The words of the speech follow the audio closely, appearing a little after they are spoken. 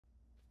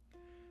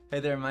Hey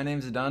there, my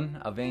name's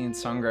Edon, Albanian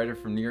songwriter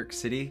from New York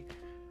City.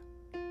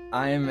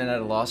 I am at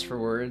a loss for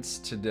words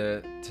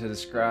to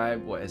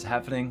describe what is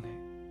happening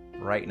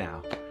right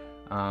now.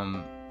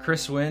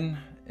 Wynne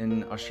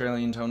in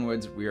Australian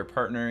Tonewoods, we are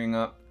partnering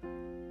up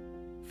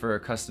for a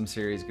custom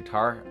series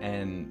guitar,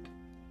 and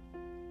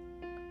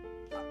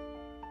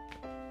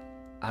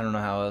I don't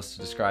know how else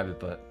to describe it,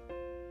 but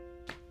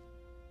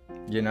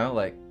you know,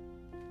 like,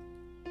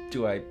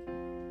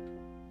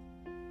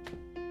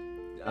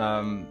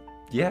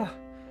 yeah.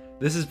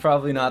 This is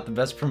probably not the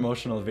best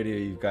promotional video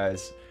you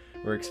guys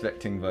were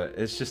expecting, but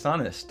it's just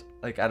honest.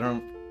 Like,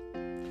 I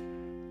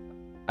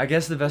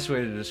guess the best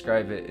way to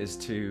describe it is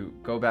to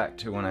go back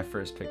to when I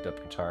first picked up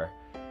guitar.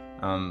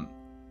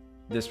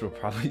 This will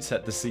probably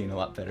set the scene a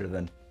lot better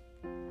than,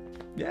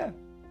 yeah.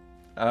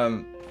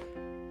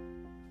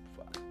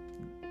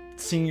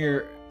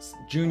 Junior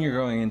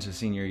going into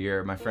senior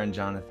year, my friend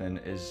Jonathan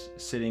is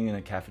sitting in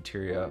a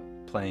cafeteria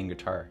playing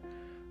guitar.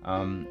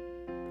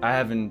 I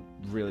haven't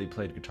really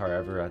played guitar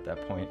ever at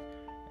that point,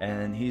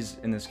 and he's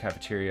in this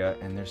cafeteria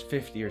and there's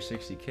 50 or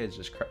 60 kids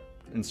just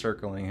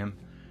encircling him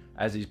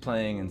as he's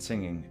playing and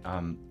singing.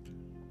 And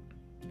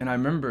I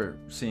remember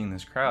seeing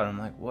this crowd, I'm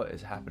like, what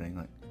is happening?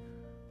 Like,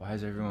 why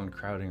is everyone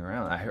crowding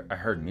around? I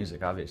heard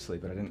music, obviously,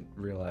 but I didn't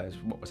realize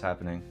what was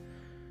happening.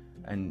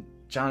 And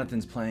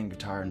Jonathan's playing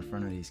guitar in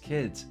front of these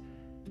kids,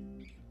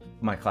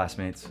 my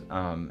classmates,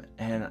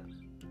 and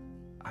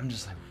I'm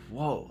just like,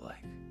 whoa, like,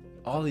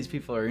 all these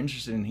people are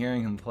interested in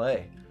hearing him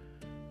play.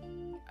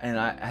 And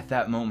at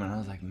that moment, I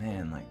was like,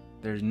 man, like,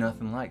 there's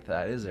nothing like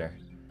that, is there?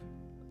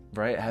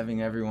 Right?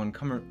 Having everyone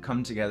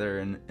come together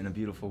in a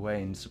beautiful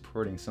way and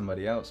supporting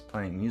somebody else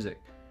playing music.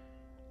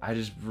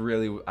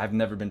 I've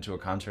never been to a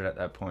concert at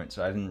that point,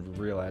 so I didn't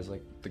realize,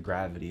 like, the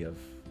gravity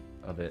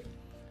of it.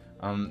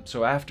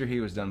 So after he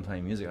was done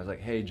playing music, I was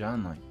like, hey,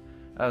 John, like,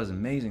 that was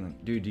amazing.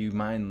 Like, dude, do you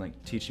mind,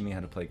 like, teaching me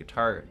how to play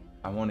guitar?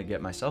 I want to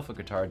get myself a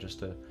guitar just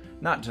to,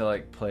 not to,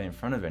 like, play in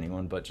front of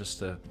anyone, but just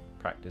to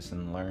practice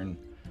and learn.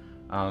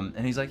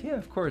 And he's like, yeah,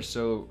 of course.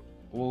 So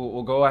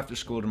we'll go after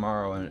school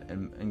tomorrow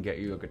and get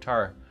you a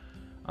guitar.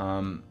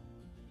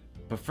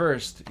 But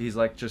first, he's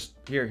like, just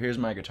here's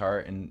my guitar,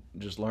 and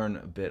just learn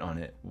a bit on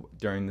it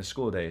during the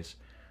school days.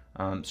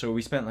 So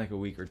we spent like a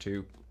week or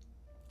two,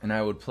 and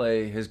I would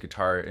play his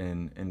guitar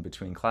in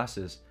between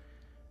classes,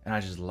 and I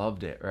just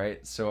loved it,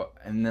 right? So,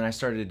 and then I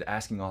started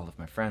asking all of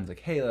my friends, like,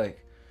 hey,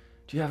 like,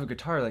 do you have a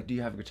guitar? Like, do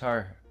you have a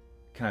guitar?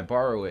 Can I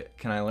borrow it?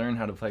 Can I learn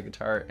how to play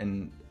guitar?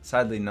 And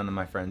sadly, none of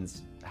my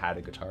friends had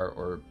a guitar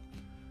or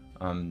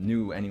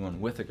knew anyone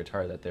with a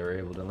guitar that they were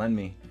able to lend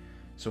me.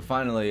 So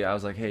finally, I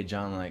was like, hey,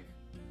 John, like,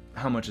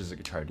 how much is a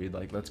guitar, dude?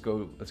 Like, let's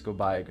go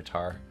buy a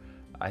guitar.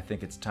 I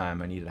think it's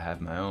time. I need to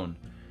have my own.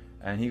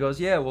 And he goes,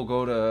 yeah, we'll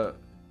go to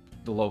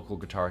the local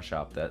guitar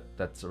shop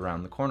that's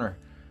around the corner.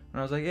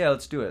 And I was like, yeah,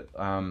 let's do it.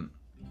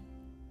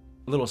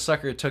 Little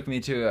sucker took me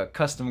to a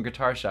custom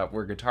guitar shop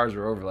where guitars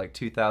were over like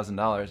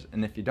 $2,000.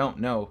 And if you don't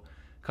know,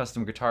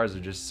 custom guitars are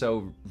just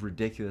so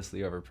ridiculously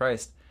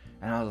overpriced.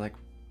 And I was like,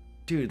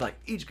 dude, like,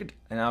 each guitar,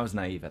 and I was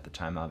naive at the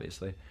time,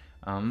 obviously.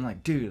 I'm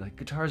like, dude, like,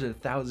 guitars are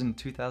 $1,000,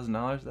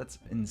 $2,000. That's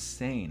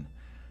insane.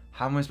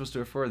 How am I supposed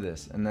to afford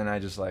this? And then I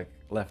just, like,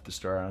 left the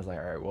store, and I was like,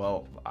 all right,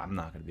 well, I'm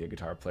not gonna be a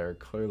guitar player,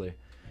 clearly.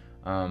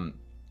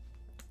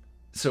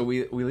 So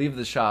we leave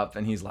the shop,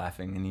 and he's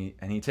laughing,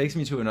 and he takes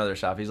me to another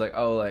shop. He's like,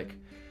 oh, like,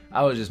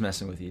 I was just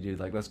messing with you, dude.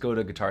 Like, let's go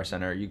to Guitar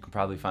Center. You can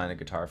probably find a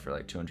guitar for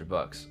like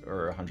 $200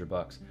 or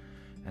 $100.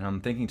 And I'm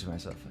thinking to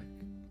myself, like,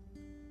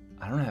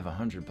 I don't have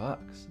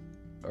 $100,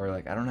 or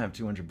like, I don't have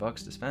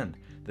 $200 to spend.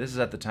 This is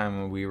at the time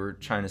when we were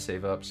trying to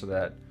save up so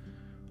that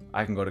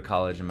I can go to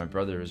college, and my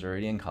brother is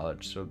already in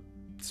college. So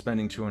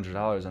spending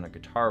 $200 on a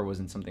guitar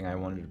wasn't something I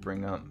wanted to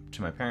bring up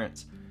to my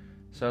parents.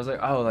 So I was like,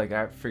 oh, like,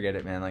 I forget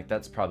it, man. Like,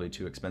 that's probably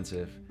too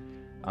expensive.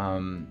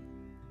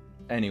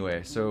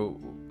 Anyway, so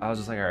I was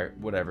just like, all right,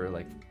 whatever.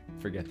 Like,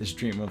 forget this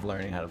dream of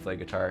learning how to play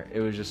guitar.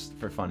 It was just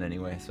for fun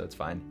anyway, so it's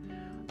fine.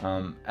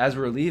 As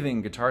we're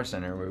leaving Guitar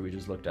Center, where we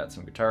just looked at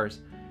some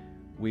guitars,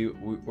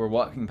 we're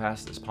walking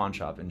past this pawn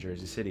shop in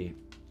Jersey City,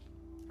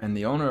 and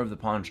the owner of the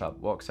pawn shop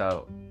walks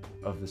out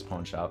of this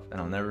pawn shop,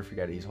 and I'll never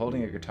forget it. He's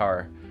holding a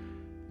guitar.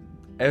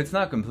 It's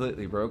not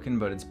completely broken,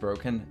 but it's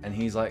broken, and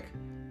he's like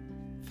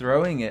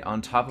throwing it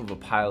on top of a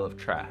pile of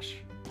trash.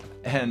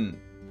 And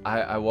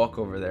I walk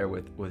over there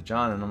with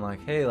John, and I'm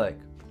like, hey, like,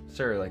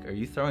 sir, like, are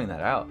you throwing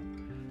that out?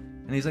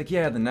 And he's like,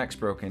 yeah, the neck's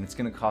broken. It's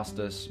gonna cost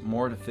us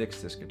more to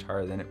fix this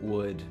guitar than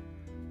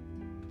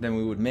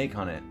we would make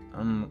on it.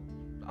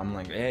 I'm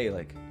like, hey,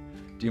 like,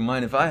 do you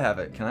mind if I have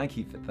it? Can I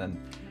keep it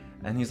then?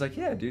 And he's like,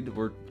 yeah, dude,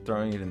 we're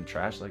throwing it in the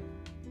trash. Like,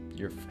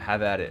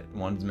 have at it.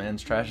 One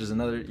man's trash is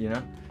another, you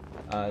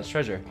know,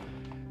 treasure.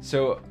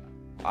 So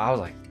I was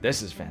like,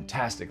 this is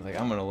fantastic. Like,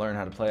 I'm gonna learn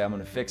how to play. I'm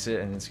gonna fix it,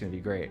 and it's gonna be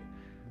great.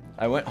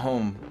 I went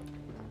home,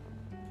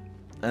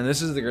 and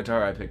this is the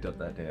guitar I picked up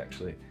that day,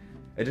 actually.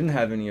 It didn't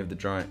have any of the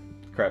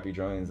crappy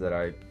drawings that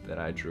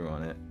I drew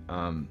on it,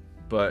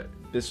 but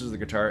this was the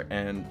guitar,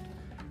 and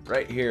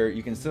right here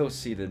you can still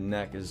see the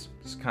neck is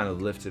kind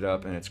of lifted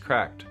up and it's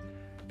cracked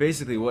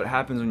basically what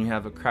happens when you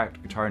have a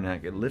cracked guitar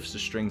neck, it lifts the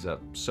strings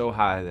up so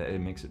high that it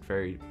makes it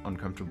very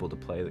uncomfortable to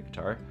play the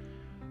guitar.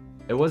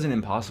 It wasn't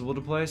impossible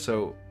to play,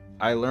 so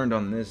I learned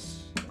on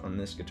this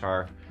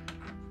guitar,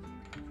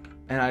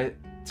 and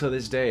to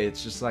this day,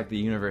 it's just like the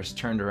universe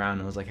turned around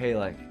and was like, hey,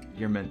 like,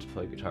 you're meant to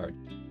play guitar.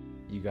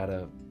 You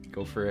gotta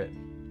go for it,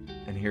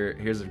 and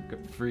here's a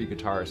free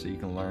guitar so you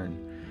can learn.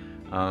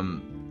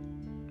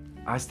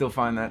 I still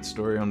find that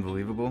story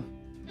unbelievable,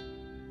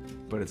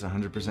 but it's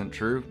 100%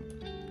 true,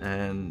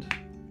 and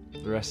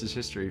the rest is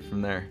history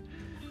from there.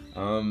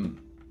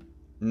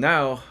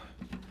 Now,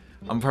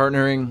 I'm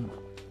partnering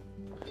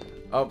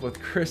up with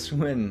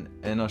Wynne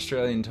and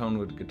Australian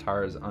Tonewoods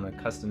Guitars on a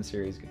custom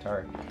series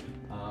guitar.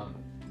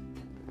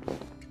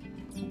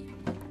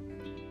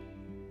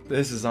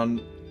 This is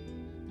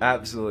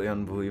absolutely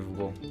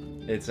unbelievable.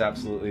 It's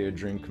absolutely a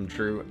dream come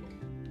true.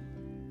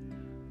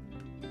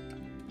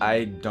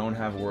 I don't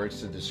have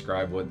words to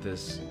describe what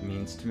this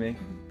means to me.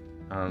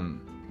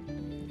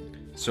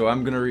 So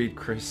I'm gonna read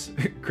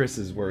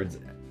Chris's words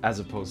as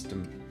opposed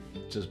to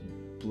just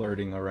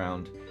blurting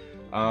around.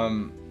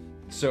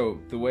 So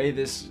the way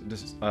this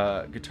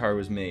guitar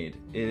was made,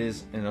 it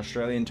is an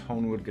Australian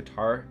Tonewoods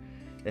guitar.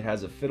 It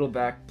has a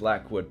Fiddleback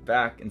Blackwood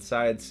back and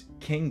sides,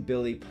 King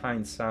Billy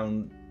Pine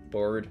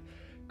soundboard,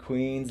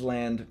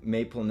 Queensland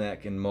Maple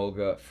Neck and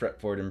Mulga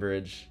Fretboard and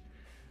bridge.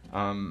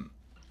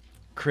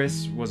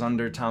 Chris was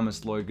under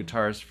Thomas Lloyd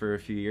Guitars for a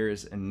few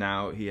years, and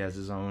now he has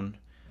his own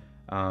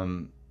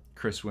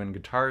Wynne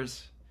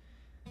Guitars.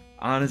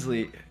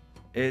 Honestly,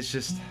 it's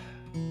just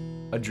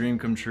a dream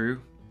come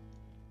true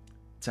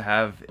to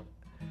have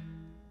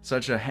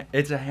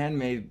it's a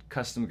handmade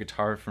custom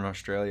guitar from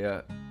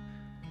Australia,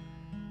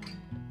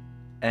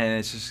 and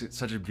it's just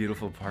such a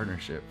beautiful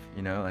partnership,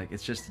 you know, like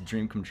it's just a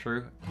dream come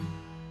true.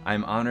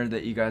 I'm honored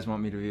that you guys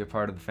want me to be a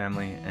part of the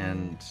family,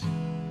 and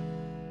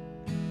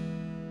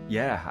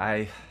yeah,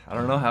 I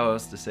don't know how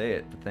else to say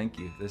it, but thank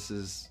you. This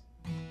is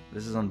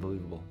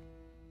unbelievable.